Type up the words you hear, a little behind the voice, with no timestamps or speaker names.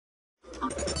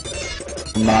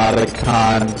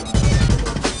NOTACON.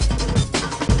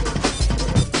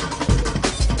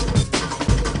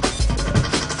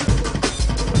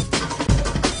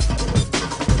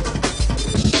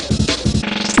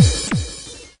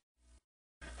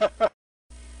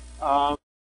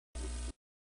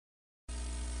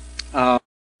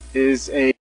 Is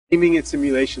a gaming and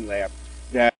simulation lab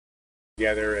that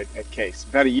together at Case.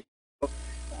 About a year ago,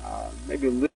 maybe a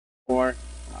little more,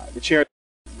 the chair,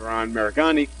 Ron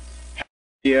Maragani, had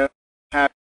the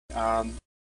idea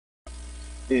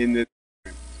in the,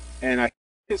 and I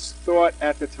his thought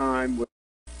at the time was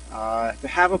to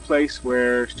have a place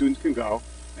where students can go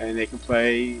and they can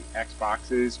play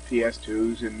Xboxes,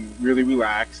 PS2s, and really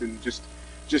relax and just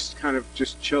kind of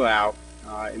chill out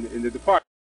in the department.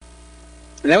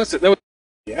 And that was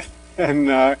yeah.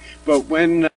 And but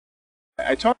when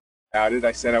I talked about it,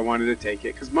 I said I wanted to take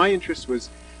it because my interest was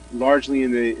largely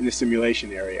in the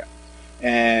simulation area,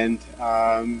 and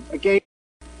a game,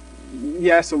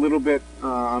 yes, a little bit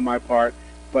on my part,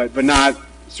 but not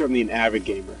certainly an avid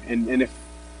gamer. And if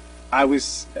I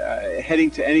was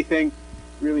heading to anything,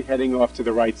 really heading off to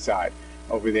the right side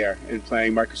over there and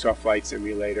playing Microsoft Flight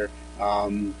Simulator.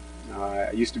 I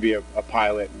used to be a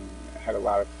pilot and had a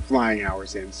lot of flying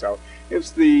hours in, so it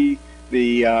was the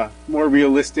more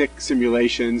realistic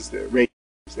simulations, the race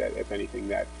that, if anything,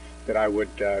 that I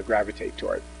would gravitate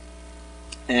toward.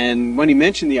 And when he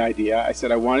mentioned the idea, I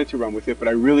said I wanted to run with it, but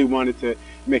I really wanted to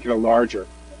make it a larger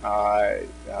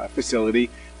facility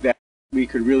that we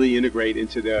could really integrate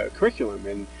into the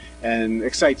curriculum and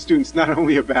excite students not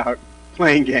only about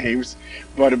playing games,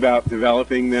 but about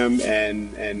developing them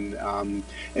and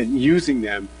using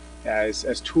them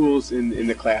as tools in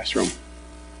the classroom.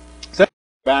 So that's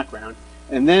the background.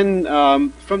 And then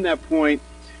from that point,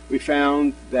 we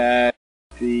found that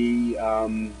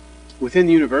within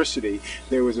the university,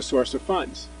 there was a source of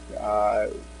funds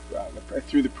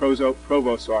through the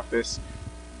provost office,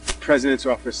 president's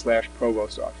office /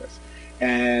 provost office,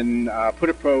 and put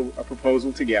a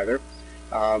proposal together.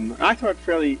 I thought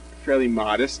fairly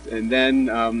modest, and then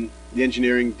the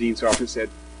engineering dean's office said,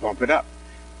 "Bump it up.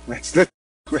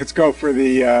 Let's go for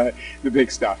the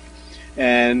big stuff."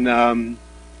 And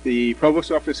the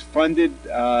provost office funded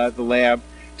the lab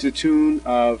to the tune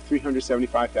of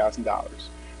 $375,000,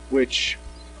 which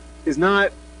is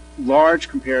not large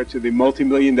compared to the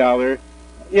multi-million-dollar.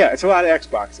 Yeah, it's a lot of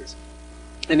Xboxes.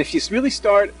 And if you really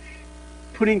start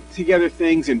putting together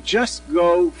things and just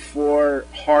go for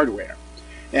hardware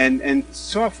and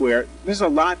software, there's a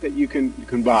lot that you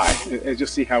can buy. As you'll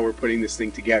see how we're putting this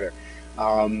thing together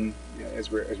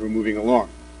as we're moving along.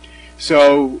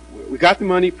 So we got the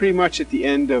money pretty much at the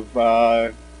end of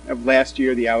last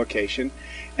year, the allocation,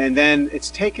 and then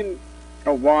it's taken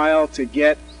a while to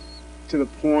get to the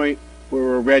point where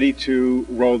we're ready to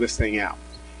roll this thing out.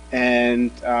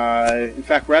 And in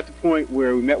fact, we're at the point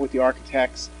where we met with the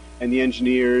architects and the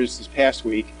engineers this past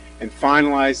week and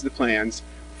finalized the plans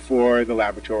for the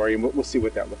laboratory, and we'll see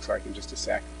what that looks like in just a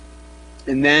sec.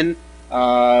 And then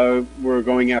we're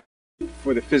going out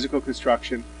for the physical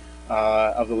construction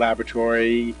of the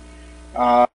laboratory,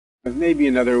 maybe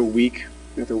another week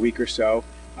or so.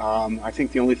 I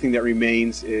think the only thing that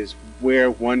remains is where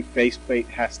one faceplate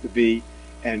has to be,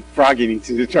 and Froggy needs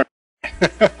to determine.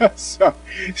 so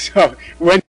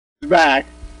when he's back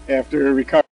after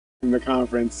recovering from the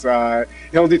conference,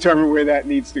 he'll determine where that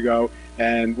needs to go,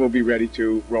 and we'll be ready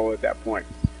to roll at that point.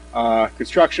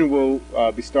 Construction will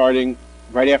be starting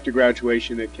right after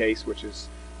graduation at Case, which is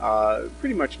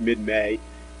pretty much mid-May.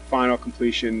 Final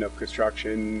completion of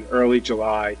construction early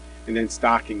July, and then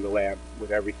stocking the lab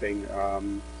with everything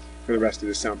for the rest of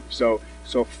the summer. So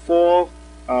fall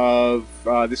of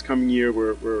this coming year,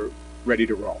 we're ready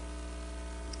to roll.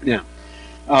 Now,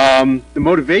 the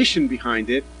motivation behind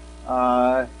it,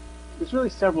 there's really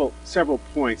several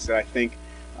points that I think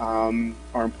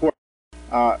are important.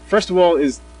 First of all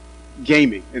is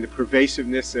gaming and the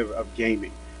pervasiveness of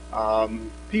gaming.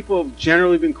 People have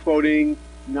generally been quoting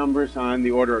numbers on the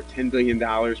order of $10 billion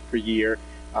per year,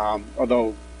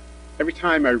 although every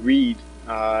time I read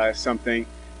something,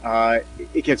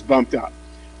 it gets bumped up.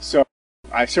 So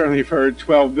I certainly have heard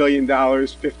 $12 billion,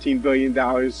 $15 billion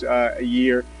a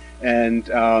year, and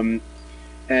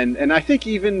I think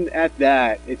even at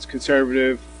that, it's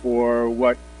conservative for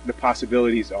what the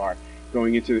possibilities are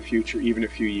going into the future, even a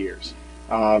few years.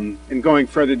 And going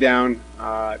further down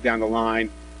the line,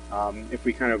 if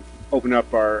we kind of open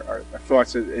up our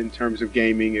thoughts in terms of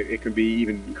gaming, it can be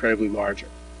even incredibly larger.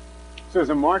 So there's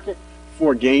a market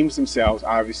for games themselves,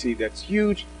 obviously, that's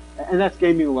huge, and that's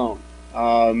gaming alone.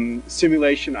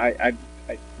 Simulation, I'm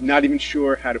not even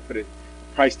sure how to put a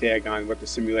price tag on what the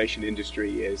simulation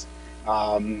industry is.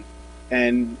 And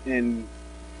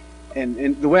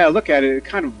the way I look at it, it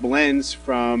kind of blends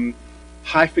from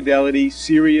high fidelity,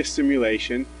 serious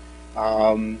simulation,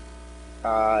 all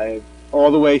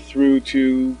the way through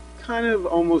to kind of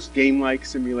almost game-like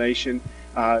simulation,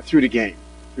 through to gaming.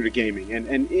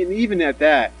 And even at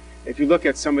that, if you look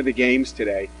at some of the games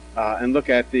today, and look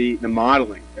at the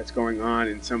modeling that's going on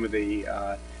in some of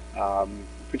the,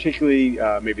 particularly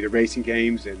maybe the racing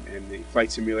games and the flight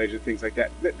simulators, things like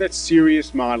that, that's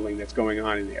serious modeling that's going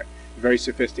on in there, very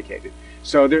sophisticated.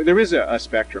 So there is a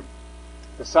spectrum.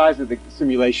 The size of the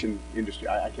simulation industry,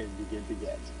 I can't begin to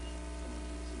guess.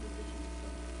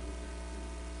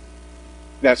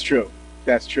 That's true.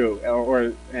 That's true.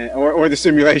 Or the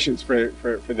simulations for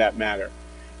that matter.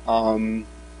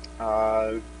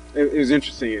 It was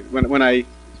interesting when I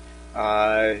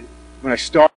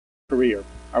started my career.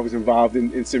 I was involved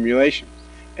in simulation,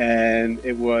 and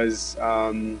it was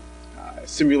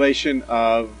simulation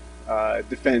of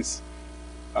defense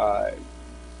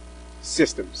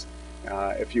systems,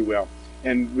 if you will.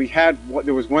 And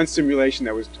there was one simulation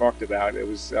that was talked about. It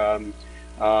was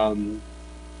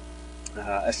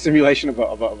a simulation of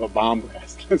a bomb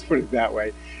blast. Let's put it that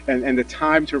way. And the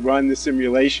time to run the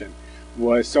simulation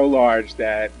was so large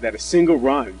that a single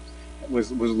run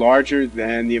was larger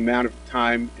than the amount of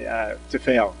time to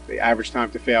fail, the average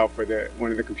time to fail for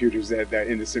one of the computers that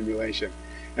in the simulation.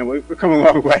 And we've come a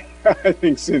long way, I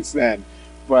think, since then.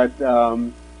 But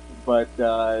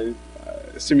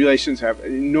simulations have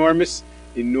enormous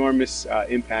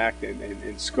impact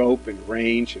and scope and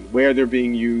range, and where they're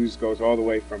being used goes all the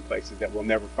way from places that we'll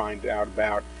never find out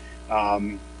about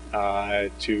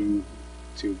to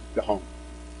the home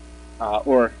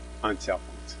or on cell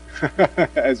phones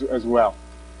as well.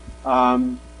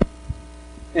 And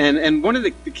one of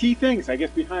the key things, I guess,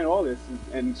 behind all this,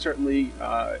 and certainly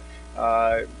our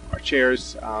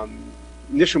chair's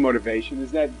initial motivation,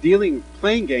 is that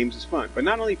playing games is fun. But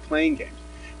not only playing games,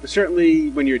 but certainly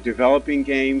when you're developing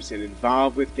games and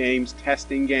involved with games,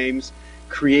 testing games,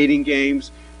 creating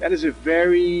games, that is a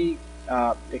very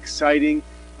exciting,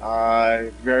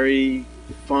 very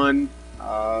fun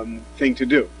thing to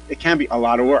do. It can be a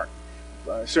lot of work,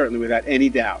 certainly without any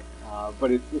doubt,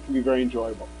 but it can be very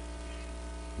enjoyable.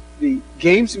 The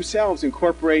games themselves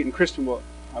incorporate, and Kristen will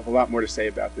have a lot more to say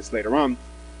about this later on,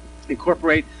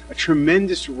 incorporate a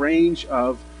tremendous range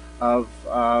of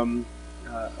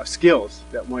skills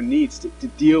that one needs to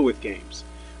deal with games.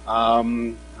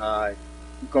 Going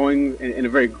in a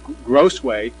very gross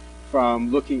way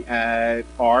from looking at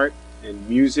art and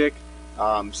music,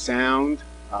 sound,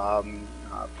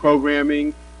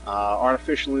 programming,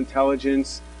 artificial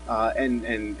intelligence,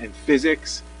 and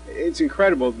physics. It's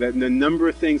incredible that the number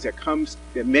of things that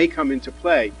may come into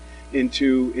play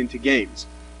into games,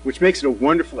 which makes it a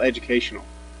wonderful educational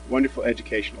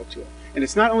tool. And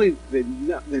it's not only the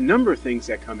number of things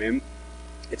that come in,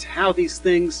 it's how these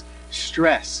things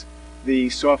stress the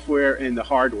software and the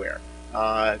hardware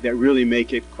that really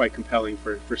make it quite compelling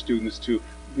for students to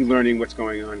be learning what's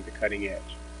going on at the cutting edge.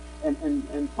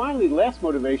 And finally, the last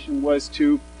motivation was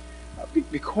to,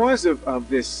 because of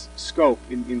this scope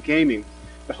in gaming,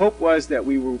 the hope was that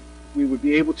we would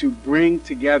be able to bring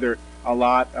together a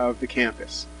lot of the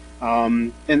campus.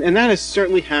 And that has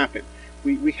certainly happened.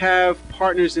 We have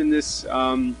partners in this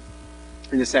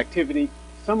activity,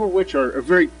 some of which are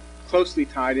very closely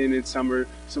tied in, and some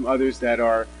others that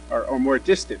are more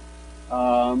distant.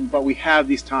 But we have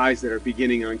these ties that are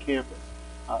beginning on campus.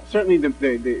 Certainly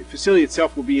the facility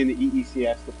itself will be in the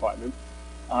EECS department.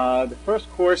 The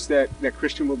first course that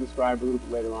Christian will describe a little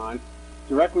bit later on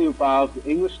directly involves the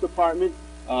English department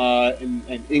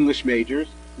and English majors,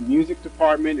 the music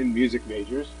department and music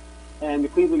majors, and the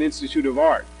Cleveland Institute of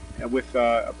Art, with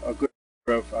a good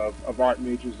number of art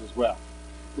majors as well.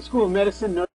 The School of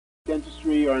Medicine, Nursing, and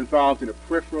Dentistry are involved in a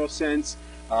peripheral sense.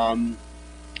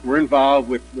 We're involved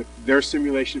with their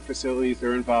simulation facilities.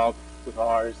 They're involved with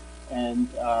ours. And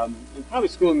probably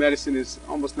School of Medicine is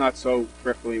almost not so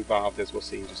peripherally involved, as we'll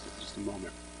see in just a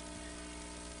moment.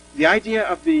 The idea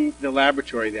of the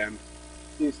laboratory, then,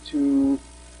 is to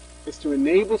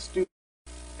enable students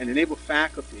and enable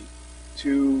faculty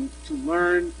to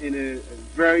learn in a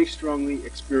very strongly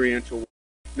experiential way,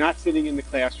 not sitting in the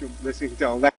classroom listening to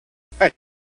a lecture,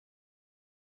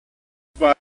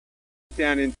 but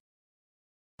down in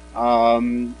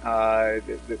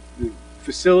the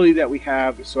facility that we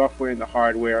have, the software and the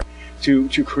hardware,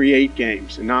 to create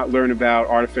games and not learn about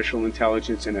artificial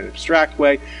intelligence in an abstract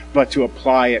way, but to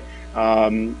apply it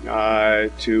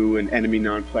to an enemy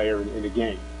non-player in a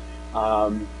game.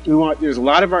 There's a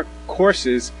lot of our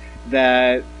courses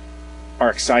that are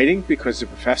exciting because the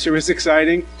professor is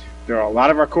exciting. There are a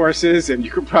lot of our courses, and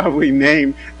you could probably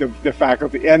name the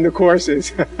faculty and the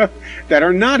courses that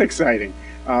are not exciting.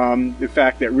 In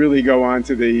fact, that really go on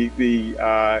to the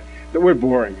word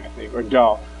boring, I think, or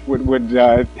dull,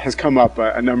 has come up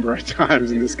a number of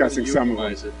times in discussing some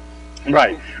of them.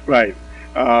 Right,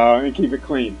 and keep it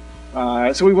clean.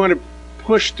 So we want to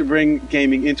push to bring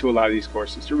gaming into a lot of these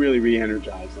courses to really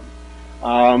re-energize them.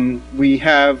 We've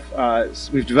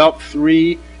developed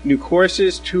 3 new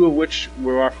courses, 2 of which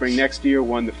we're offering next year,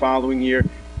 1 the following year,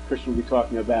 Christian will be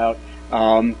talking about,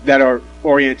 that are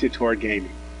oriented toward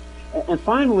gaming. And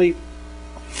finally,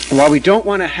 while we don't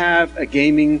want to have a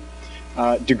gaming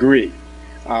degree,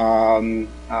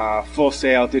 full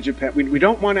sail, DigiPen, we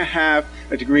don't want to have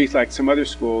a degree like some other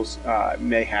schools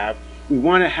may have. We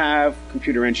want to have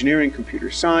computer engineering,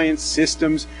 computer science,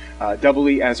 systems,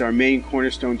 EE as our main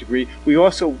cornerstone degree. We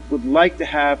also would like to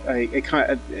have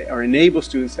or enable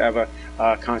students to have a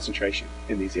concentration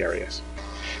in these areas.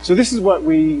 So this is what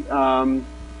we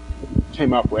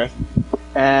came up with.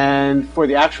 And for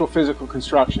the actual physical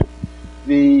construction,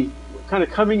 the kind of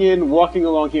coming in, walking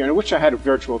along here, and I wish I had a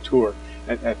virtual tour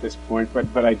at this point,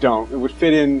 but I don't. It would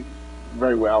fit in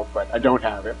very well, but I don't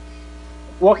have it.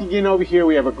 Walking in over here,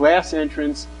 we have a glass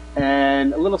entrance,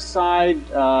 and a little side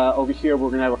over here, we're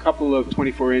going to have a couple of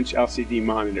 24-inch LCD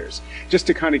monitors, just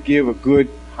to kind of give a good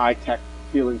high-tech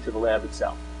feeling to the lab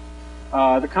itself.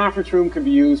 The conference room can be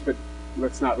used, but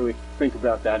let's not really think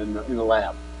about that in the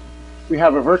lab. We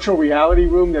have a virtual reality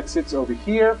room that sits over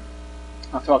here.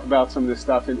 I'll talk about some of this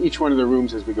stuff in each one of the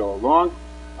rooms as we go along.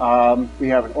 We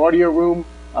have an audio room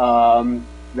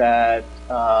that,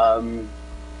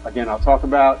 again, I'll talk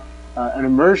about. An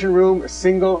immersion room, a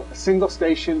single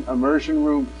station immersion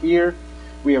room here.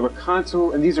 We have a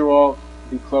console, and these are all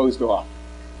be closed off.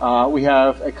 We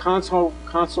have a console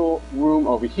room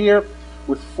over here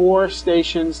with 4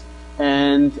 stations,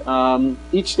 and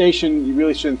each station you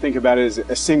really shouldn't think about it as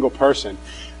a single person.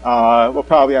 We'll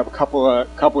probably have a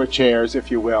couple of chairs,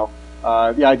 if you will.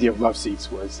 The idea of love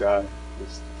seats was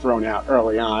thrown out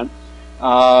early on.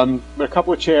 But a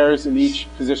couple of chairs in each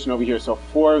position over here, so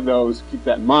 4 of those, keep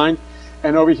that in mind.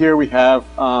 And over here we have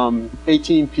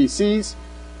 18 PCs,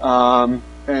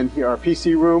 and here our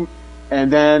PC room,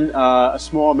 and then a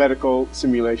small medical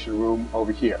simulation room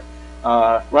over here.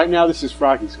 Right now this is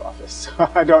Froggy's office.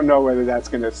 I don't know whether that's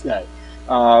going to stay.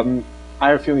 I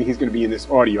have a feeling he's going to be in this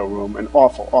audio room an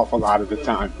awful lot of the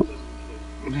time.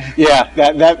 Yeah,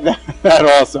 that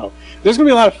also. There's going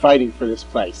to be a lot of fighting for this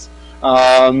place.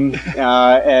 And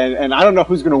I don't know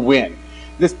who's going to win.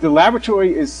 The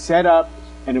laboratory is set up,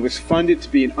 and it was funded to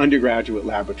be an undergraduate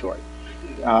laboratory,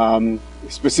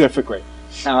 specifically.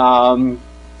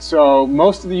 So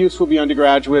most of the use will be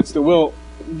undergraduates. There will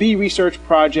be research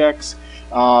projects.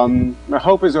 My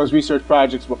hope is those research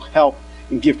projects will help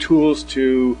and give tools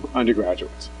to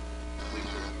undergraduates.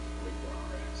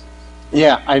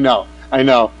 Yeah, I know.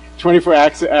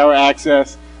 24-hour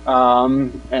access,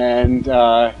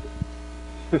 and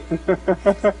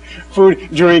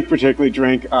food, particularly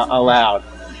drink allowed.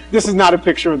 This is not a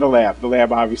picture of the lab. The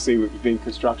lab obviously would be in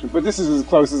construction, but this is as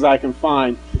close as I can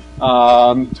find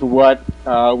to what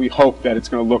we hope that it's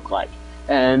going to look like.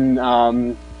 And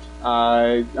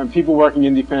people working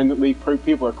independently,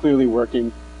 people are clearly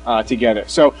working together.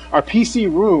 So our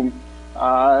PC room,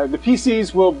 the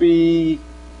PCs will be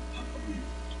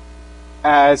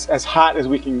as hot as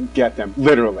we can get them,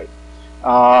 literally.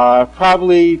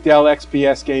 Probably Dell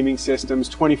XPS gaming systems,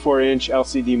 24-inch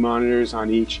LCD monitors on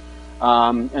each,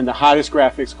 and the hottest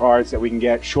graphics cards that we can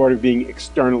get, short of being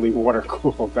externally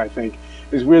water-cooled, I think,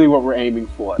 is really what we're aiming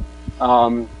for.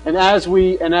 And as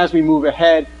we move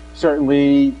ahead,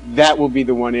 certainly that will be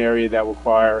the one area that will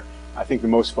require, I think, the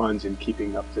most funds in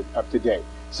keeping up to date.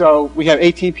 So we have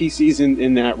 18 PCs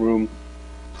in that room.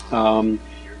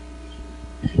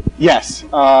 Yes,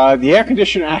 the air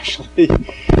conditioner actually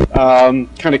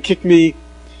kind of kicked me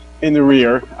in the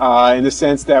rear in the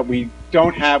sense that we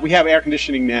have air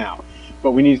conditioning now,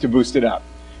 but we need to boost it up.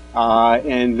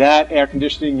 And that air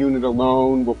conditioning unit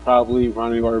alone will probably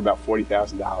run in the order of about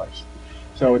 $40,000.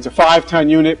 So it's a 5-ton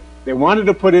unit. They wanted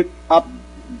to put it up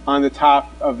on the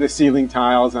top of the ceiling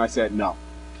tiles, and I said no.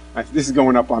 This is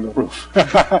going up on the roof.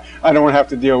 I don't want to have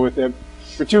to deal with it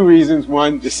for 2 reasons.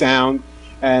 One, the sound.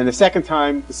 And the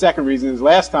second reason is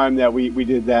last time that we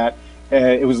did that,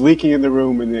 it was leaking in the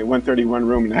room, in the 131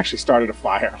 room, and actually started a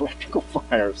fire, electrical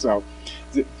fire. So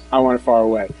I want it far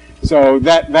away. So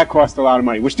that cost a lot of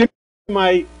money, which did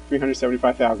my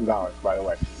 $375,000, by the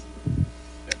way.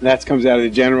 That comes out of the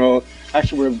general.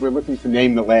 Actually, we're looking to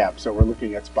name the lab, so we're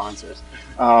looking at sponsors.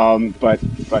 But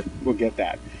we'll get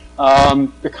that.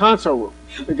 The console room.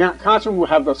 The console room will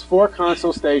have those 4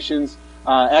 console stations,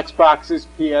 Xboxes,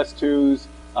 PS2s,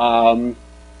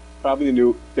 probably the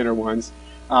new thinner ones,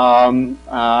 and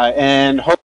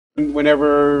hopefully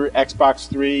whenever Xbox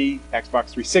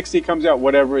 360 comes out,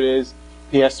 whatever it is,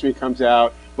 PS3 comes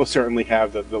out, we'll certainly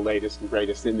have the latest and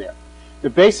greatest in there. The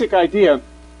basic idea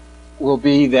will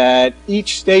be that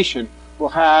each station will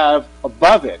have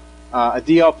above it a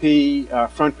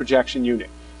DLP front projection unit.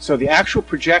 So the actual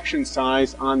projection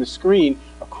size on the screen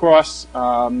across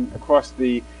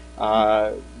the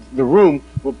room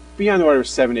will be on the order of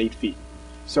 7-8 feet.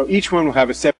 So each one will have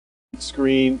a 7-foot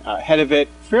screen ahead of it,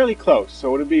 fairly close.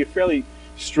 So it'll be a fairly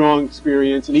strong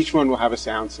experience, and each one will have a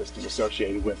sound system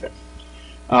associated with it.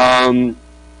 That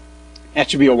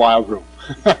should be a wild room.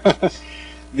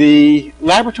 The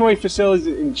laboratory facilities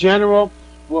in general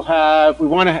will have, we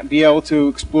want to be able to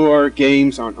explore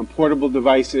games on portable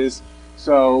devices.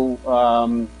 So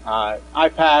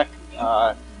iPad,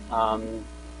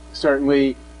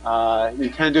 certainly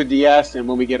Nintendo DS, and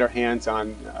when we get our hands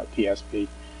on PSP,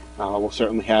 we'll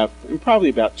certainly have probably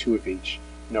about 2 of each,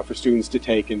 for students to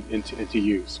take and to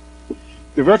use.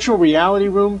 The virtual reality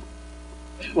room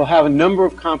will have a number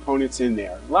of components in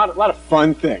there, a lot of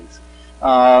fun things,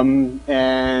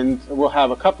 and we'll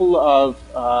have a couple of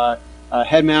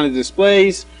head-mounted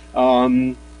displays,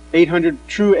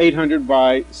 800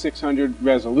 by 600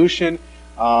 resolution,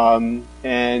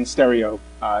 and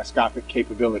stereoscopic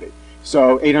capability.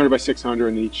 So 800 by 600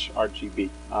 in each RGB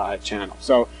channel.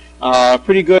 So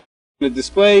pretty good. The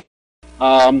display.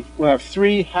 We'll have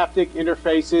 3 haptic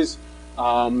interfaces,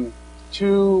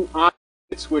 2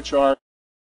 OnNets, which they're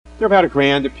about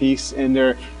 $1,000 a piece, and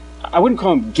I wouldn't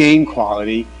call them game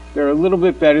quality. They're a little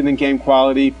bit better than game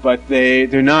quality, but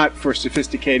they're not for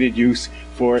sophisticated use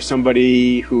for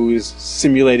somebody who's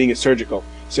simulating a surgical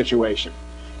situation.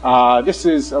 This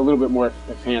is a little bit more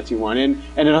a fancy one,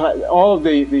 and all of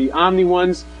the Omni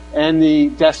ones and the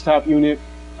desktop unit,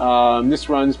 this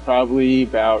runs probably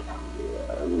about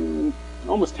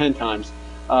almost 10 times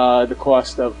the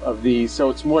cost of these, so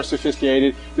it's more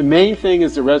sophisticated. The main thing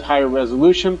is the higher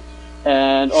resolution,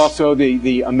 and also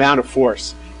the amount of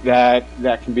force that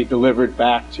can be delivered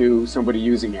back to somebody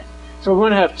using it. So we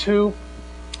want to have 2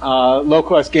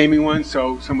 low-cost gaming ones,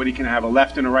 so somebody can have a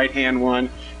left and a right-hand one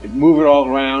and move it all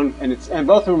around, and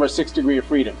both of them are 6 degrees of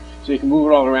freedom, so you can move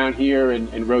it all around here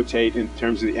and rotate in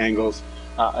terms of the angles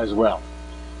as well.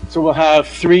 So we'll have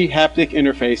 3 haptic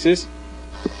interfaces.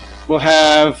 We'll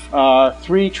have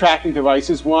 3 tracking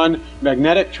devices. 1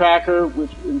 magnetic tracker,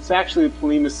 which is actually the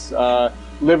Polimus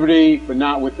Liberty, but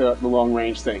not with the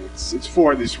long-range thing. It's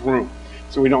for this room,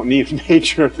 so we don't need a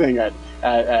major thing at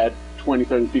 20,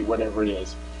 30 feet, whatever it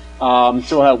is. So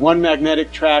we'll have 1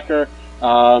 magnetic tracker,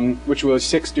 which will have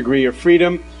 6 degrees of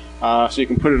freedom, so you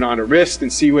can put it on a wrist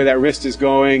and see where that wrist is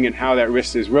going and how that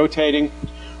wrist is rotating.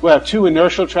 We'll have 2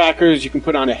 inertial trackers you can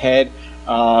put on a head,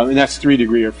 and that's 3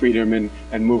 degrees of freedom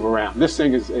and move around. This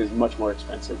thing is much more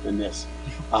expensive than this.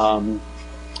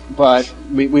 But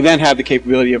we then have the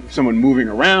capability of someone moving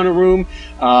around a room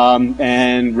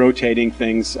and rotating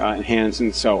things in hands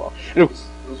and so on. And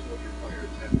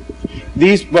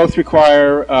these both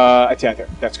require a tether.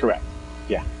 That's correct.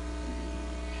 Yeah.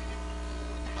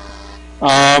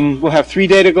 We'll have 3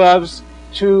 data gloves,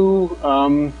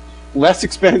 2 less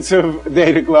expensive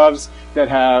data gloves that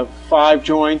have 5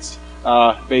 joints,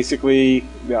 basically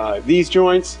these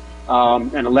joints,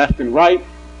 and a left and right.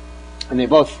 And they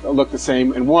both look the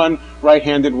same. And 1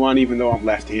 right-handed one, even though I'm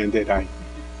left-handed, I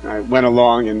went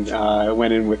along and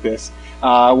went in with this.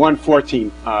 1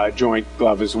 14 joint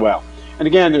glove as well. And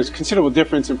again, there's considerable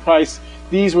difference in price.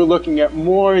 These we're looking at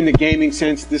more in the gaming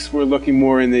sense. This we're looking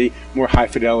more in the more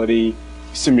high-fidelity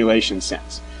simulation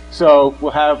sense. So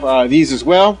we'll have these as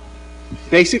well,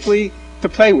 basically to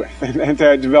play with and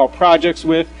to develop projects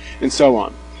with and so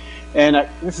on. And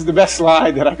this is the best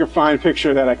slide that I could find,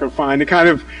 picture that I could find. It kind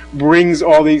of brings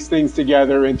all these things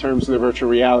together in terms of the virtual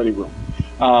reality room.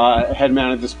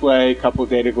 Head-mounted display, a couple of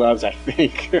data gloves, I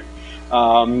think.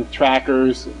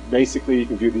 Trackers. Basically, you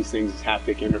can view these things as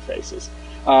haptic interfaces.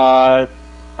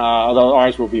 Although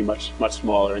ours will be much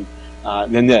smaller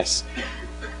than this.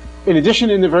 In addition,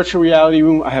 in the virtual reality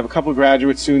room, I have a couple of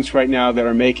graduate students right now that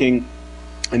are making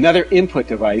another input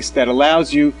device that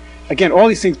allows you. Again, all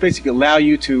these things basically allow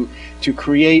you to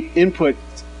create input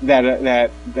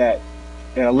that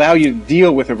allow you to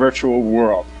deal with a virtual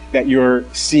world that you're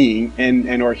seeing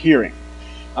and or hearing.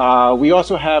 I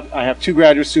have 2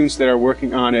 graduate students that are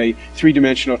working on a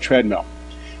 3-dimensional treadmill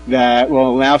that will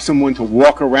allow someone to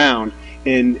walk around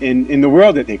in the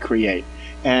world that they create.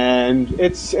 And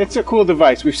it's a cool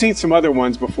device. We've seen some other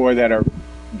ones before that are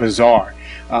bizarre,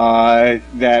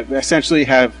 that essentially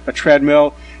have a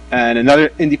treadmill and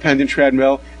another independent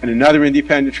treadmill and another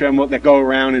independent treadmill that go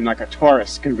around in like a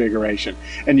torus configuration.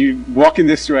 And you walk in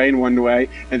this way in one way,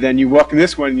 and then you walk in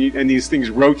this one, and these things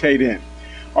rotate in.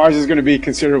 Ours is going to be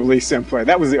considerably simpler.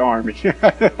 That was the Army.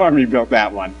 The Army built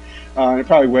that one. It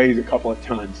probably weighs a couple of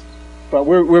tons. But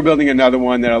we're building another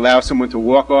one that allows someone to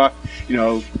walk off,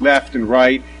 left and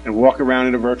right, and walk around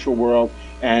in a virtual world,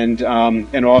 and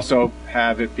also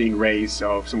have it being raised.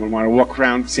 So if someone want to walk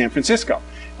around San Francisco,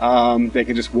 they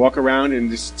can just walk around and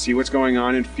just see what's going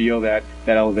on and feel that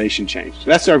elevation change. So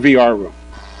that's our VR room.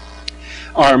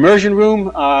 Our immersion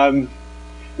room.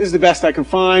 This is the best I can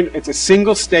find. It's a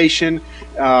single station,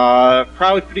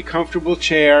 probably pretty comfortable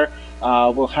chair.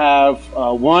 We'll have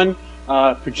one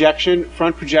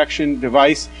front projection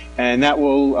device, and that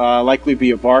will likely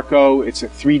be a Barco. It's a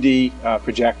 3D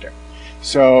projector.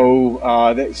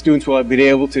 So the students will be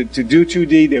able to do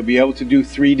 2D, they'll be able to do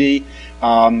 3D,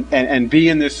 and be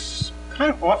in this kind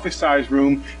of office-sized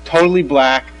room, totally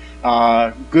black,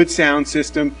 good sound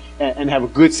system, and have a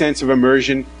good sense of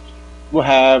immersion. We'll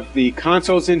have the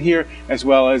consoles in here as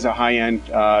well as a high-end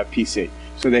PC,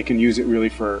 so they can use it really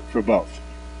for both.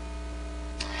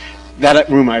 That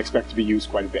room I expect to be used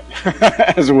quite a bit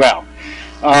as well.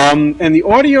 And the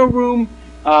audio room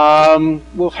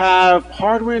will have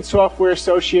hardware and software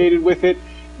associated with it.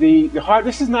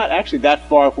 This is not actually that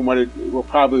far from what it will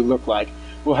probably look like.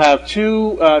 We'll have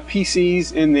two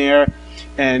PCs in there,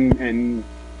 and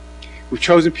we've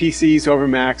chosen PCs over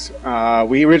Macs.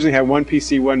 We originally had one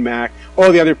PC, one Mac.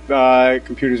 All the other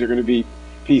computers are going to be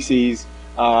PCs.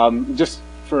 Just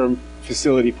from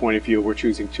facility point of view, we're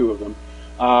choosing two of them.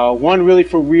 One really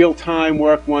for real-time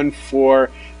work, one for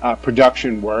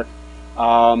production work.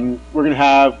 We're going to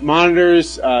have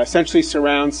monitors, essentially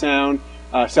surround sound,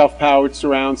 self-powered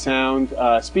surround sound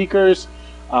speakers,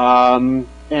 and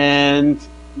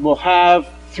we'll have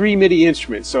 3 MIDI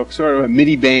instruments, so sort of a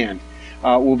MIDI band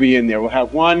will be in there. We'll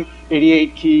have one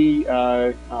 88-key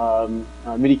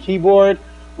MIDI keyboard.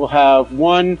 We'll have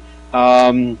one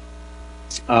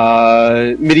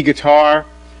MIDI guitar,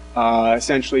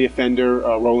 essentially a Fender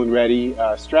Roland Ready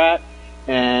Strat,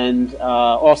 and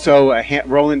also a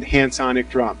Roland Hansonic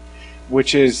drum,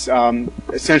 which is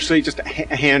essentially just a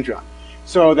hand drum,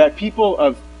 so that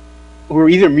people who are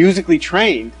either musically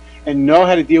trained and know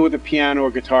how to deal with a piano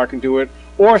or guitar can do it,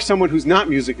 or someone who's not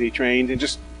musically trained and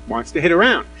just wants to hit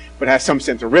around but has some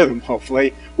sense of rhythm,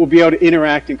 hopefully, will be able to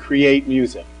interact and create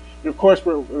music. And of course,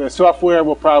 the software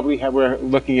we're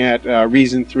looking at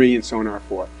Reason 3 and Sonar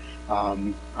 4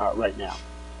 right now.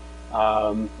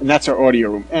 And that's our audio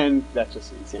room, and that's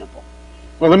just an example.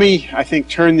 Well, let me, I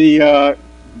think,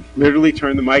 literally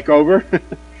turn the mic over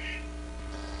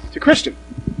to Christian.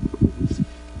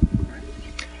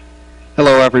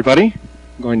 Hello, everybody.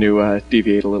 I'm going to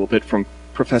deviate a little bit from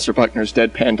Professor Buckner's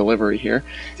deadpan delivery here.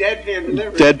 Deadpan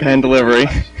delivery. Deadpan delivery.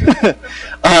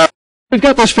 We've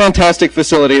got this fantastic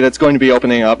facility that's going to be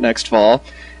opening up next fall,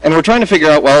 and we're trying to figure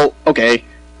out, well, okay,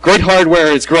 great hardware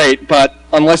is great, but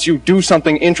unless you do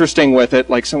something interesting with it,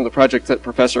 like some of the projects that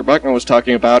Professor Buckner was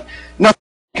talking about, nothing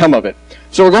will come of it.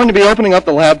 So we're going to be opening up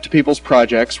the lab to people's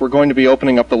projects. We're going to be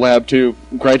opening up the lab to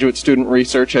graduate student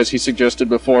research, as he suggested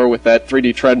before, with that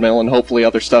 3D treadmill and hopefully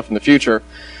other stuff in the future.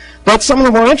 But some of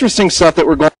the more interesting stuff that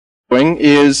we're going to be doing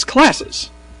is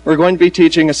classes. We're going to be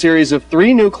teaching a series of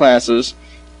 3 new classes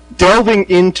delving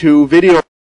into video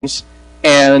games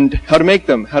and how to make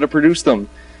them, how to produce them,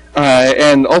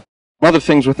 and other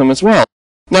things with them as well.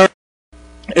 Now,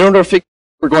 in order to figure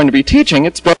out what we're going to be teaching,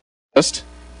 it's best to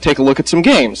take a look at some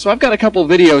games. So I've got a couple of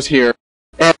videos here,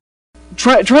 and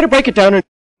try to break it down into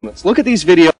segments. Look at these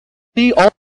videos, see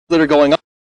all that are going on.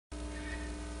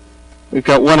 We've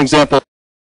got one example.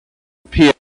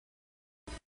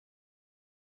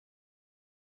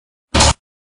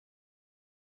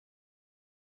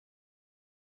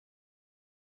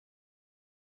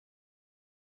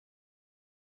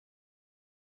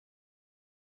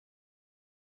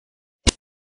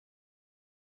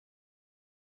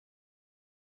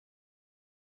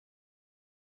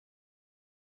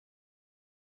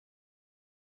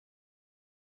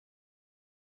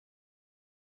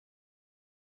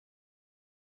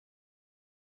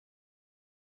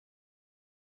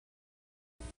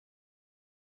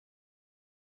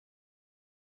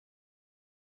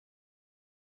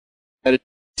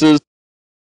 This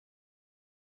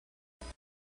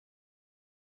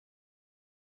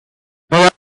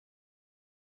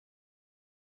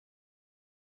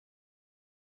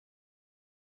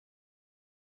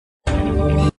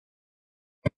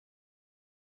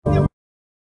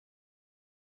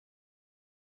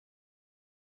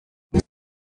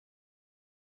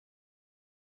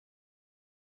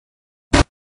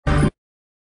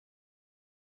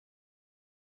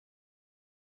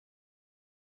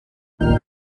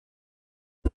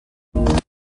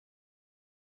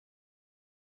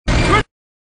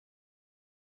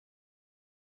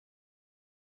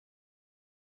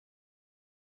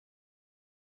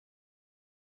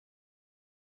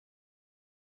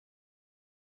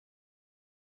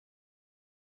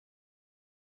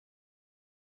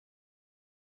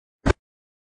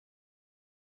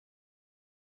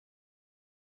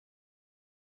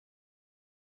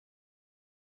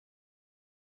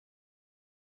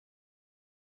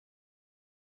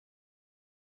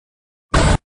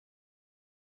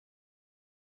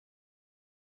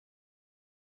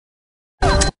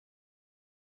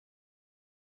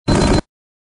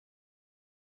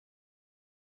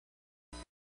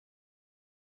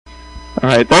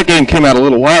Alright, that game came out a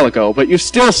little while ago, but you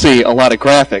still see a lot of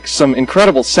graphics, some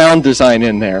incredible sound design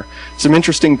in there, some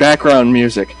interesting background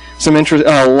music,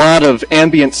 a lot of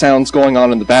ambient sounds going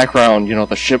on in the background, you know,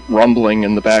 the ship rumbling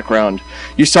in the background.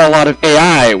 You saw a lot of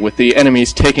AI with the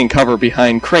enemies taking cover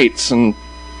behind crates and,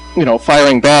 you know,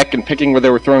 firing back and picking where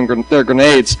they were throwing their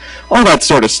grenades, all that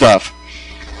sort of stuff.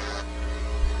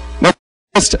 Now,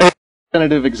 just a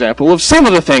representative example of some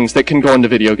of the things that can go into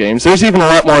video games. There's even a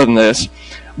lot more than this,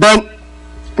 but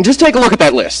just take a look at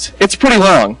that list. It's pretty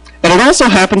long, and it also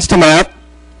happens to map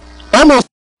almost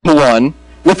to one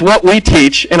with what we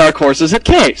teach in our courses at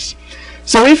CASE.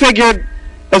 So we figured,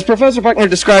 as Professor Buckner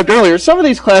described earlier, some of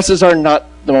these classes are not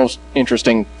the most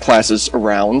interesting classes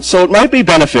around, so it might be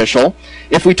beneficial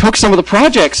if we took some of the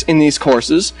projects in these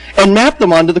courses and mapped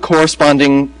them onto the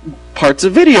corresponding parts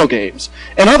of video games.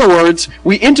 In other words,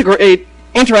 we integrate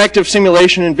interactive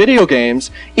simulation in video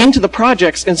games into the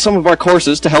projects in some of our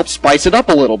courses to help spice it up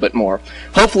a little bit more.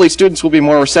 Hopefully students will be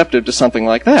more receptive to something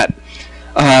like that.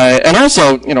 And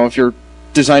also, you know, if you're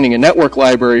designing a network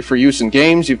library for use in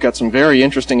games, you've got some very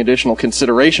interesting additional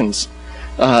considerations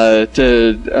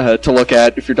to look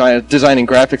at. If you're designing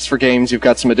graphics for games, you've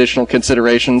got some additional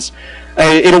considerations.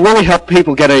 It'll really help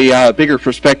people get a bigger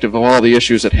perspective of all the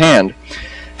issues at hand.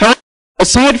 However,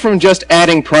 aside from just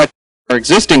adding projects to our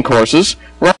existing courses,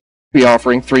 we're going to be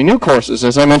offering 3 new courses,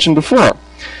 as I mentioned before.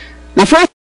 The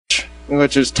first,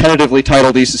 which is tentatively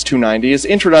titled ESIS 290, is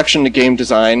Introduction to Game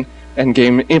Design and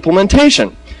Game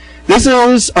Implementation. This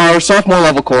is our sophomore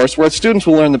level course where students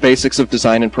will learn the basics of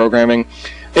design and programming.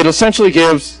 It essentially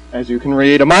gives, as you can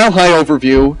read, a mile-high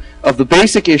overview of the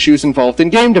basic issues involved in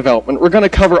game development. We're going to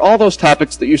cover all those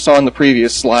topics that you saw in the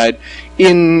previous slide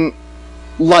in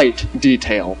light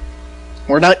detail.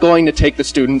 We're not going to take the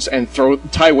students and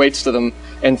tie weights to them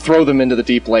and throw them into the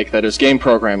deep lake that is game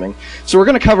programming. So we're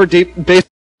going to cover basic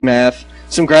math,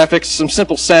 some graphics, some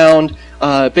simple sound,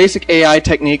 basic AI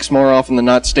techniques, more often than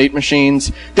not state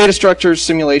machines, data structures,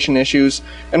 simulation issues,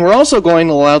 and we're also going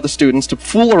to allow the students to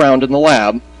fool around in the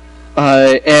lab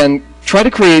and try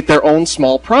to create their own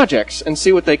small projects and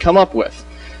see what they come up with.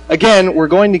 Again, we're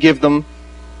going to give them,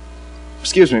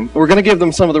 we're going to give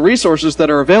them some of the resources that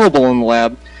are available in the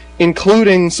lab,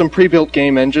 including some pre-built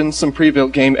game engines, some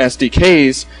pre-built game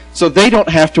SDKs, so they don't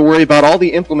have to worry about all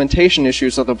the implementation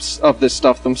issues of this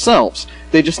stuff themselves.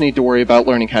 They just need to worry about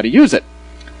learning how to use it.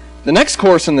 The next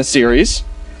course in the series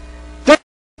does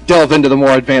delve into the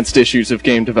more advanced issues of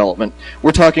game development.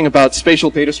 We're talking about spatial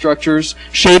data structures,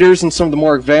 shaders, and some of the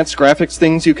more advanced graphics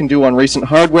things you can do on recent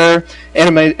hardware,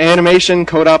 animation,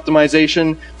 code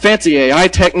optimization, fancy AI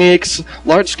techniques,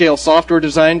 large-scale software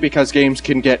design, because games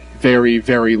can get very,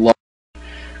 very large.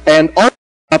 And all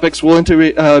topics will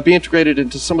be integrated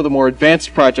into some of the more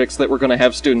advanced projects that we're going to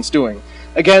have students doing.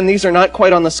 Again, these are not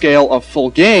quite on the scale of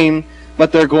full game,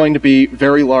 but they're going to be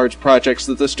very large projects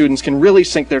that the students can really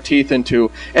sink their teeth into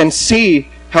and see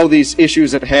how these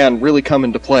issues at hand really come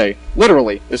into play.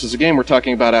 Literally, this is a game we're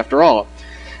talking about after all.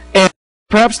 And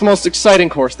perhaps the most exciting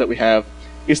course that we have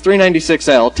is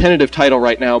 396L, tentative title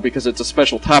right now because it's a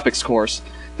special topics course.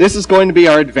 This is going to be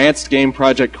our advanced game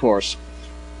project course.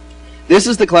 This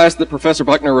is the class that Professor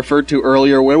Buckner referred to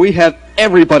earlier, where we have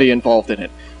everybody involved in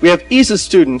it. We have ESIS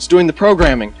students doing the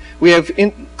programming. We have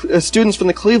students from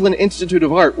the Cleveland Institute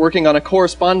of Art working on a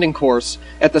corresponding course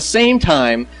at the same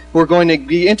time. We're going to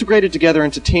be integrated together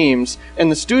into teams,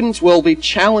 and the students will be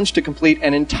challenged to complete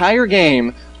an entire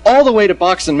game all the way to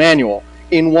box and manual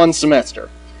in one semester.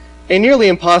 A nearly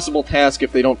impossible task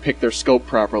if they don't pick their scope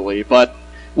properly, but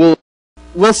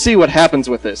we'll see what happens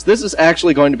with this. This is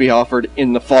actually going to be offered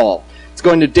in the fall. It's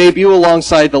going to debut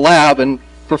alongside the lab, and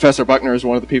Professor Buckner is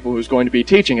one of the people who's going to be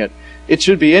teaching it. It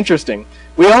should be interesting.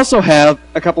 We also have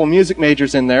a couple of music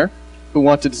majors in there who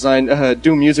want to design,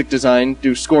 do music design,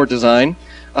 do score design.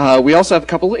 We also have a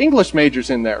couple of English majors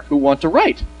in there who want to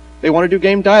write. They want to do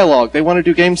game dialogue. They want to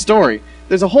do game story.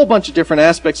 There's a whole bunch of different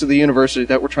aspects of the university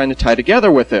that we're trying to tie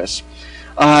together with this.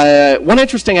 One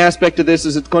interesting aspect of this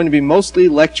is it's going to be mostly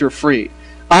lecture-free.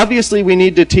 Obviously, we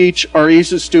need to teach our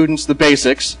ESIS students the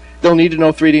basics. They'll need to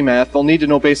know 3D math. They'll need to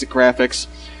know basic graphics.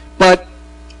 But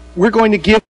we're going to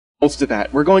give most of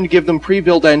that. We're going to give them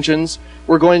pre-built engines.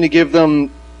 We're going to give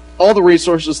them all the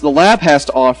resources the lab has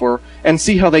to offer and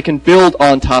see how they can build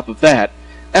on top of that.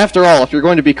 After all, if you're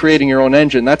going to be creating your own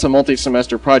engine, that's a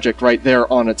multi-semester project right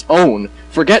there on its own.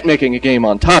 Forget making a game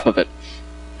on top of it.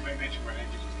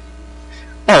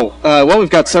 Well, we've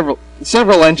got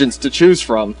several engines to choose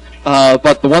from,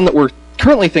 but the one that we're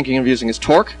currently thinking of using is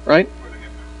Torque, right?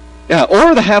 Yeah,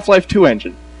 or the Half-Life 2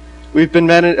 engine. We've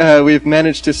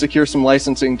managed to secure some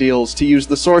licensing deals to use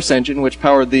the Source engine, which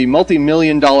powered the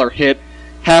multi-million-dollar hit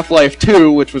Half-Life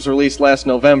 2, which was released last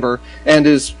November, and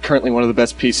is currently one of the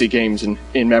best PC games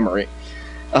in memory.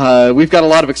 We've got a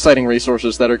lot of exciting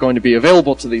resources that are going to be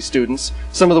available to these students.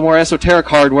 Some of the more esoteric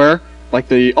hardware, like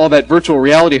all that virtual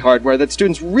reality hardware that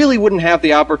students really wouldn't have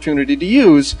the opportunity to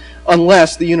use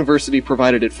unless the university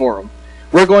provided it for them.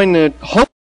 We're going to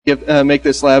hopefully make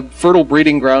this lab fertile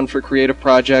breeding ground for creative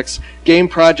projects, game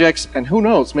projects, and who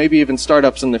knows, maybe even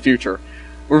startups in the future.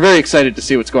 We're very excited to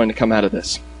see what's going to come out of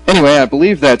this. Anyway, I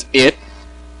believe that's it.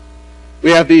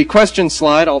 We have the question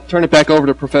slide. I'll turn it back over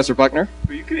to Professor Buckner.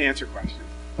 Well, you can answer questions.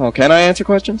 Oh, can I answer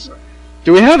questions?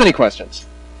 Do we have any questions?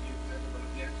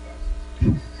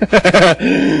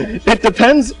 It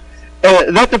depends.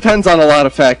 That depends on a lot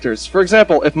of factors. For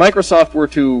example, if Microsoft were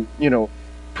to,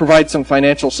 provide some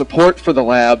financial support for the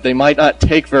lab, they might not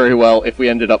take very well if we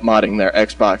ended up modding their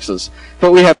Xboxes.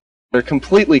 But they're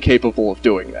completely capable of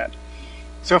doing that.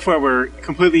 So far, we're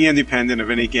completely independent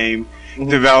of any game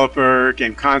developer,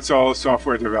 game console,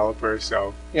 software developer.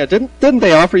 So yeah, didn't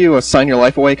they offer you a sign your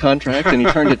life away contract and you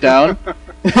turned it down?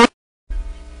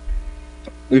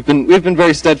 We've been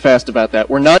very steadfast about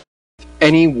that. We're not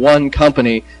any one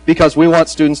company because we want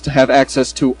students to have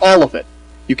access to all of it.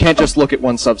 You can't just look at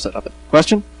one subset of it.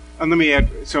 Question? And let me add,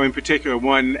 so in particular,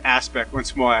 one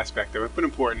small aspect of it, but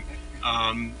important,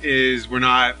 is we're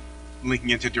not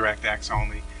linking into DirectX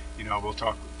only. We'll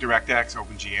talk DirectX,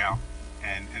 OpenGL,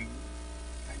 and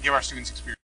give our students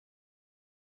experience.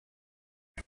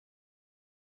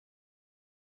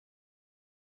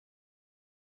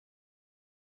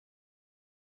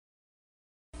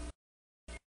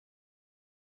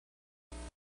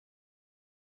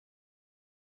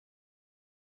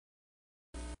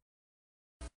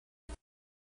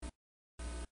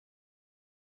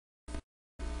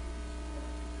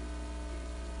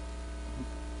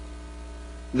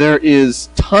 There is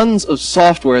tons of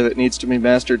software that needs to be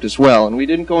mastered as well, and we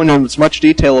didn't go into as much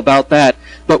detail about that,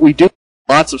 but we do have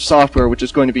lots of software which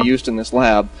is going to be used in this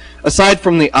lab. Aside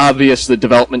from the obvious, the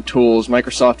development tools,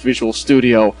 Microsoft Visual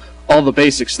Studio, all the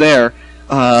basics there,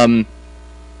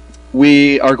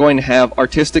 we are going to have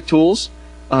artistic tools.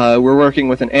 We're working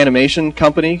with an animation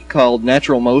company called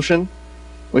Natural Motion,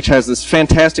 which has this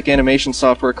fantastic animation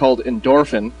software called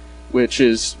Endorphin, which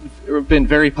has been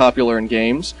very popular in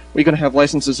games. We're going to have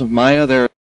licenses of Maya there.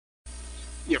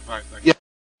 Yeah, yeah,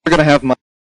 we're going to have Maya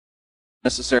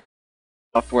necessary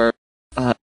software.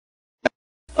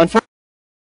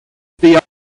 Unfortunately,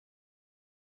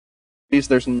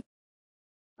 there's no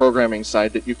programming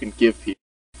side that you can give people.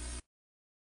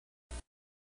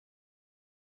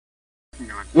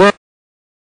 We're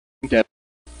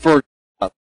for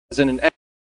as in an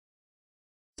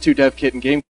to dev kit and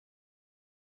game.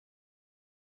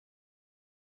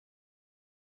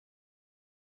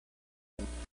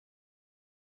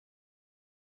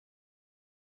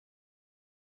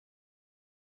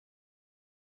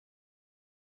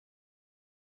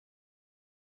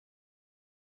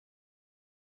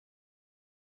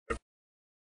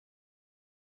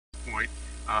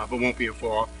 But won't be a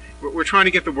fall. We're trying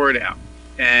to get the word out,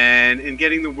 and in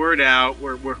getting the word out,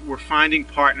 we're finding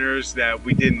partners that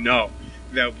we didn't know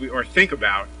or think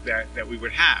about that we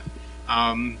would have.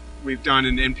 We've done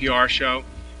an NPR show.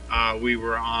 We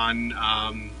were on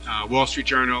Wall Street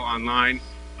Journal online,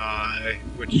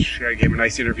 which I gave a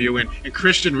nice interview, and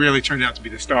Christian really turned out to be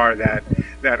the star of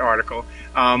that article.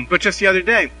 But just the other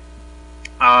day,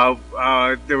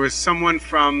 there was someone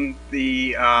from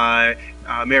the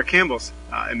Mayor Campbell's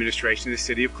administration in the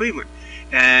city of Cleveland,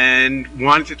 and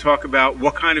wanted to talk about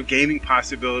what kind of gaming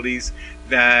possibilities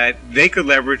that they could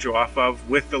leverage off of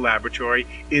with the laboratory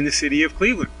in the city of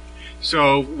Cleveland.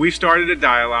 So we started a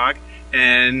dialogue,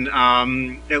 and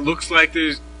it looks like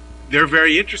they're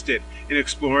very interested in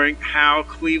exploring how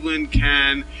Cleveland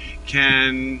can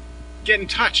get in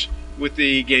touch with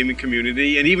the gaming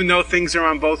community, and even though things are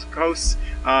on both coasts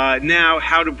now,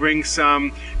 how to bring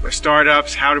some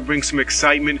startups, how to bring some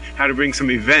excitement, how to bring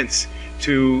some events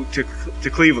to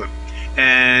Cleveland.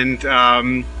 And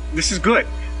this is good.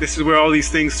 This is where all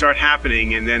these things start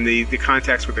happening, and then the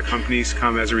contacts with the companies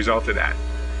come as a result of that.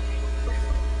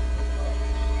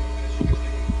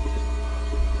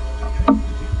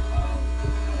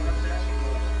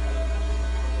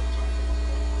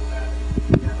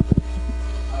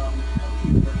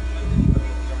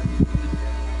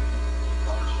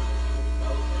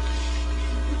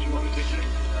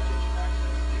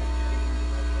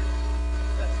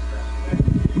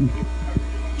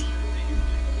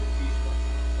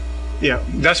 Yeah,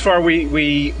 thus far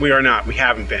we are not. We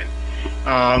haven't been.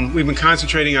 We've been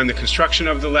concentrating on the construction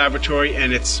of the laboratory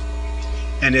and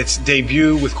its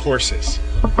debut with courses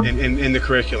in the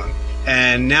curriculum.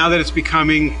 And now that it's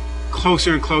becoming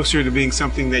closer and closer to being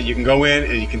something that you can go in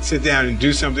and you can sit down and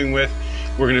do something with,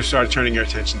 we're going to start turning our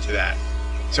attention to that.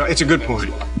 So it's a good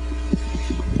point.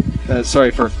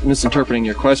 Sorry for misinterpreting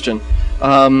your question.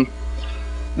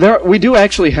 We do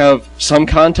actually have some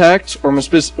contacts, or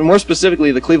more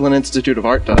specifically, the Cleveland Institute of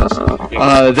Art does.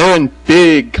 They're in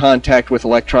big contact with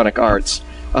electronic arts.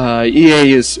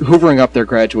 EA is hoovering up their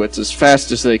graduates as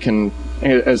fast as they can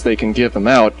give them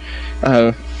out.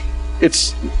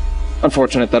 It's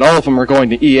unfortunate that all of them are going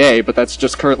to EA, but that's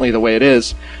just currently the way it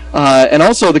is. And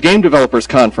also, the Game Developers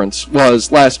Conference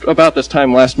was about this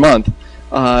time last month.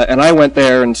 And I went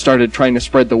there and started trying to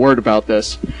spread the word about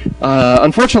this.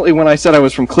 Unfortunately, when I said I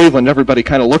was from Cleveland, everybody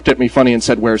kind of looked at me funny and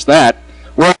said, "Where's that?"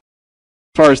 Well, as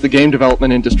far as the game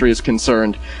development industry is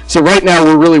concerned. So right now,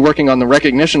 we're really working on the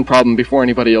recognition problem before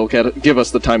anybody will give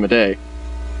us the time of day.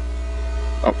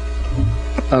 Oh.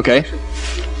 Okay.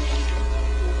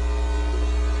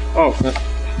 Oh.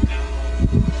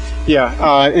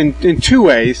 Yeah, in two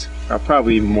ways.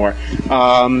 Probably even more.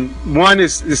 One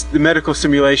is the medical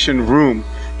simulation room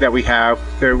that we have.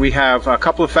 There we have a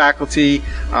couple of faculty,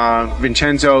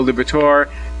 Vincenzo Liberatore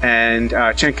and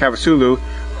Chen Cavasulu,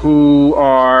 who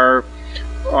are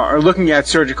looking at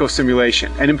surgical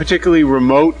simulation, and in particularly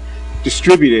remote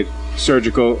distributed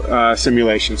surgical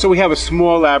simulation. So we have a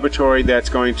small laboratory that's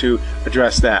going to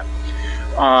address that.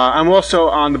 I'm also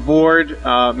on the board,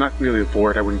 not really the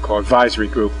board, I wouldn't call it, advisory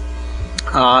group.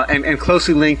 And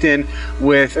closely linked in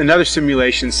with another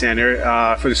simulation center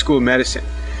for the School of Medicine.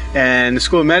 And the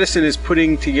School of Medicine is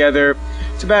putting together,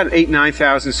 it's about an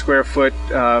 9,000 square foot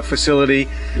facility.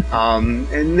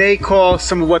 And they call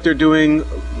some of what they're doing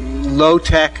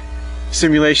low-tech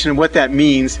simulation. And what that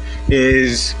means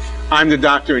is I'm the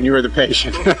doctor and you're the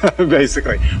patient,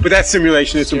 basically. But that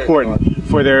simulation is important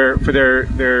for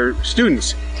their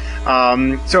students.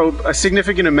 So a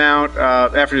significant amount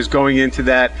of effort is going into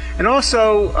that, and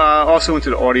also into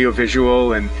the audio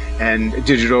visual and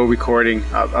digital recording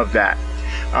of that.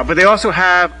 But they also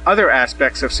have other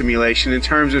aspects of simulation in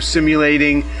terms of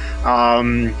simulating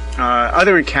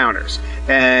other encounters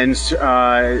and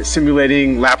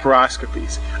simulating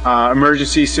laparoscopies,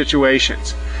 emergency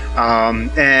situations.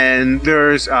 And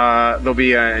there'll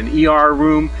be an ER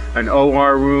room, an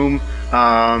OR room,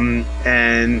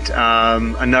 and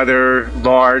another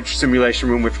large simulation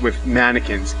room with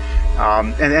mannequins.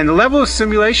 And the level of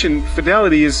simulation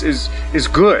fidelity is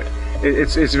good.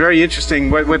 It's very interesting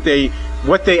what they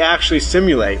actually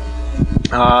simulate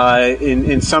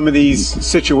in some of these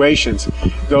situations.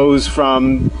 Goes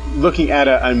from looking at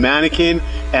a mannequin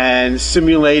and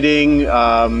simulating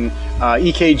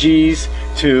EKGs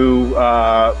to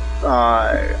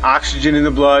oxygen in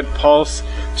the blood, pulse,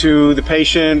 to the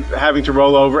patient having to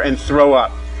roll over and throw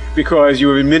up because you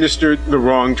have administered the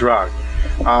wrong drug.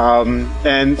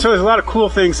 And so there's a lot of cool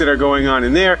things that are going on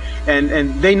in there,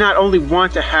 and they not only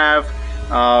want to have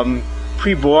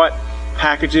pre-bought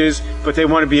packages, but they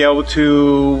want to be able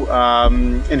to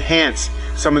enhance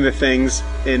some of the things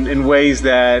in ways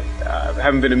that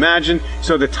haven't been imagined.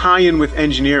 So the tie-in with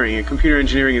engineering and computer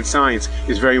engineering and science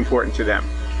is very important to them.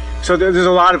 So there's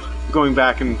a lot of going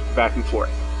back and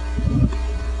forth.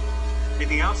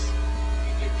 Anything else?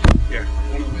 Yeah.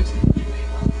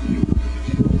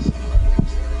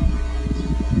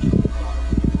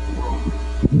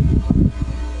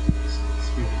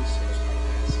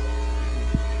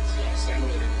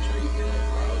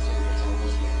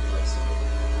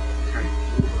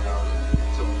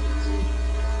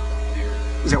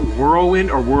 Is that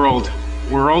whirlwind or world?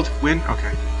 Whirlwind?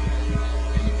 Okay.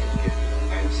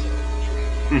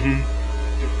 Mm-hmm.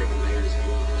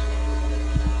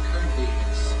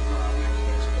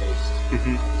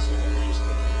 Mm-hmm.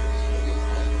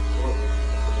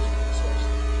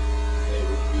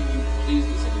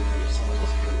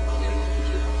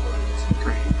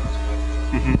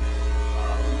 Mm-hmm.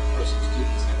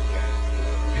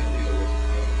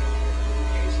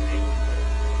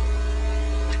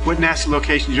 What NASA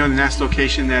location? Do you know the NASA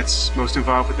location that's most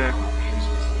involved with that?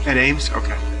 At Ames?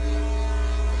 Okay.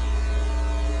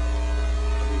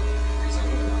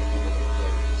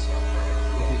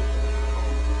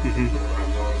 Mm-hmm.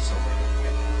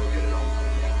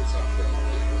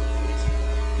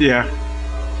 Yeah.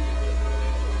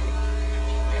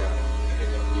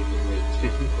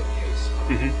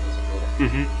 Mm-hmm.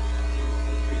 Mm-hmm.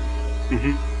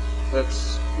 Mm-hmm.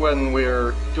 That's when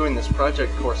we're doing this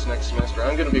project course next semester.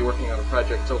 I'm going to be working on a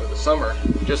project over the summer,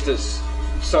 just as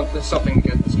something to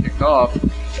get this kicked off.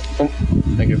 Oh,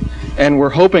 thank you. And we're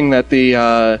hoping that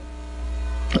the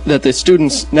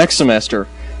students next semester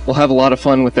will have a lot of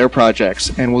fun with their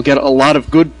projects, and we'll get a lot of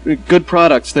good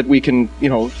products that we can,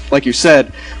 like you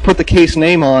said, put the case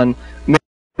name on, put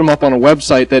them up on a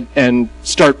website and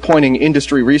start pointing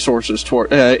industry resources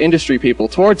toward industry people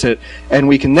towards it, and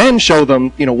we can then show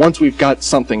them, once we've got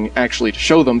something actually to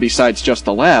show them besides just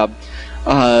the lab,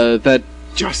 that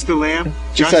just the lab,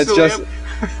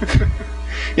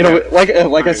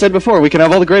 like I said before, we can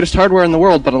have all the greatest hardware in the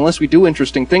world, but unless we do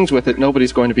interesting things with it,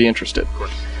 nobody's going to be interested. Of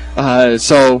course.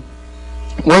 So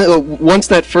once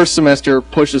that first semester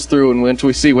pushes through, and once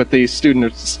we see what these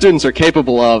students are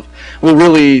capable of, we'll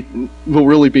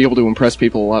really be able to impress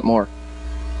people a lot more.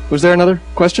 Was there another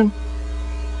question?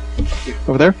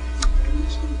 Over there?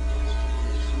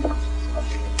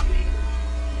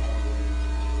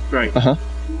 Right. Uh-huh.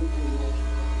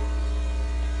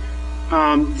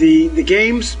 The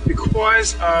games,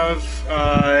 because of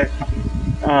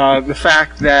the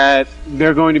fact that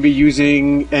they're going to be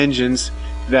using engines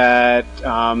that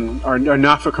are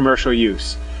not for commercial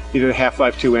use, either the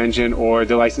Half-Life 2 engine or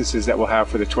the licenses that we'll have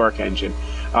for the Torque engine,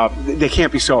 they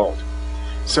can't be sold.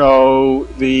 So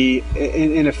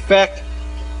in effect,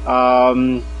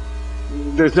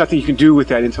 there's nothing you can do with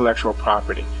that intellectual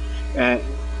property. And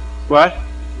what?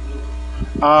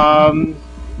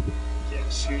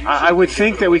 I would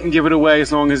think that we can give it away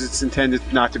as long as it's intended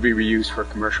not to be reused for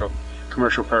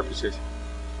commercial purposes.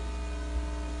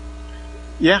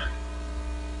 Yeah.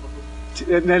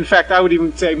 In fact, I would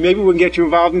even say maybe we can get you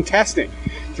involved in testing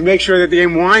to make sure that the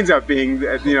game winds up being,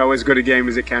 as good a game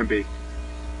as it can be.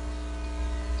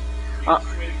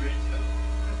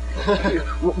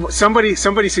 Somebody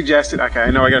suggested. Okay,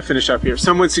 I know I got to finish up here.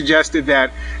 Someone suggested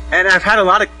that, and I've had a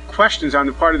lot of questions on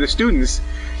the part of the students.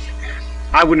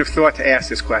 I wouldn't have thought to ask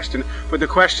this question, but the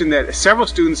question that several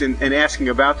students in asking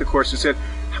about the course said,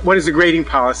 what is the grading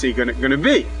policy going to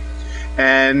be?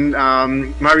 And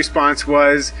my response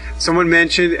was, someone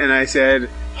mentioned, and I said,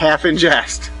 half in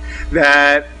jest,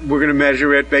 that we're going to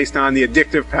measure it based on the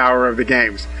addictive power of the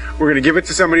games. We're going to give it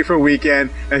to somebody for a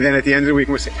weekend, and then at the end of the week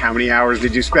we'll say, how many hours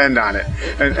did you spend on it?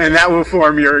 And that will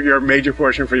form your major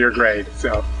portion for your grade.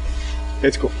 So,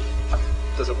 it's cool.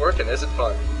 Does it work, and is it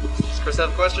fun? Does Chris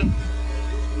have a question?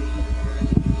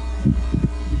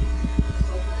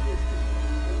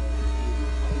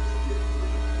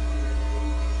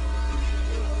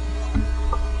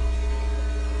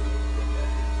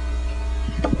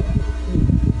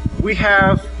 We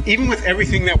have, even with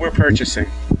everything that we're purchasing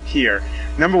here,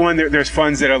 number one, there's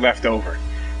funds that are left over,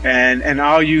 and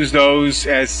I'll use those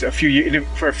as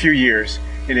for a few years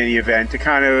in any event to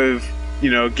kind of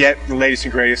get the latest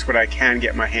and greatest what I can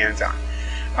get my hands on.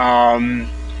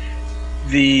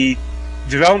 The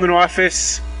development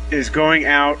office is going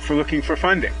out for looking for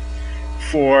funding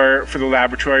for the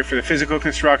laboratory, for the physical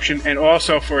construction, and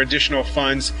also for additional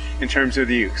funds in terms of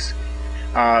the use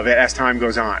as time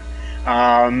goes on.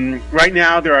 Right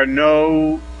now, there are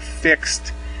no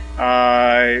fixed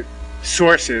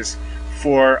sources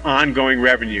for ongoing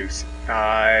revenues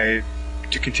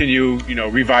to continue,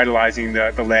 revitalizing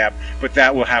the lab, but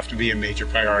that will have to be a major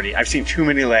priority. I've seen too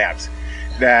many labs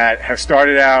that have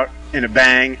started out in a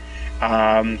bang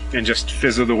and just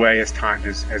fizzled away as time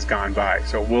has gone by.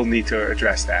 So we'll need to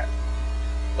address that.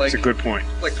 It's a good point.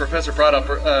 Like Professor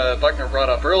Buckner brought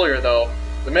up earlier, though,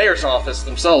 the mayor's office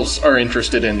themselves are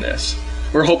interested in this.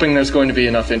 We're hoping there's going to be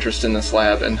enough interest in this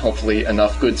lab and hopefully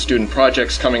enough good student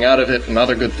projects coming out of it and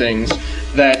other good things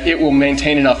that it will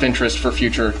maintain enough interest for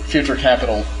future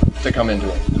capital to come into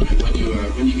it.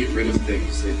 When you get rid of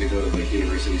things, if they go to like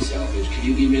university salvage, can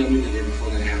you email me the day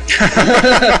before that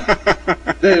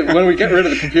happens? When we get rid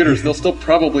of the computers, they'll still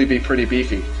probably be pretty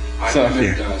beefy. I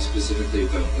meant specifically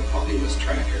the Polybus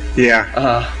tracker.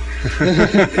 Yeah.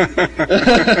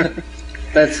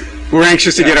 We're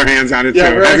anxious to get our hands on it too.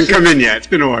 It hasn't come in yet. It's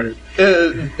been ordered.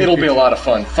 It'll be a lot of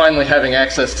fun. Finally having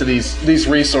access to these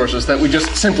resources that we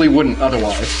just simply wouldn't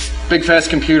otherwise. Big fast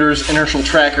computers, inertial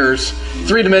trackers,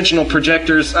 three-dimensional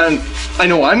projectors. I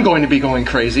know I'm going to be going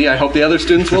crazy. I hope the other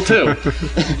students will too.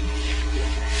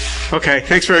 Okay,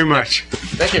 thanks very much.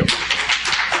 Thank you.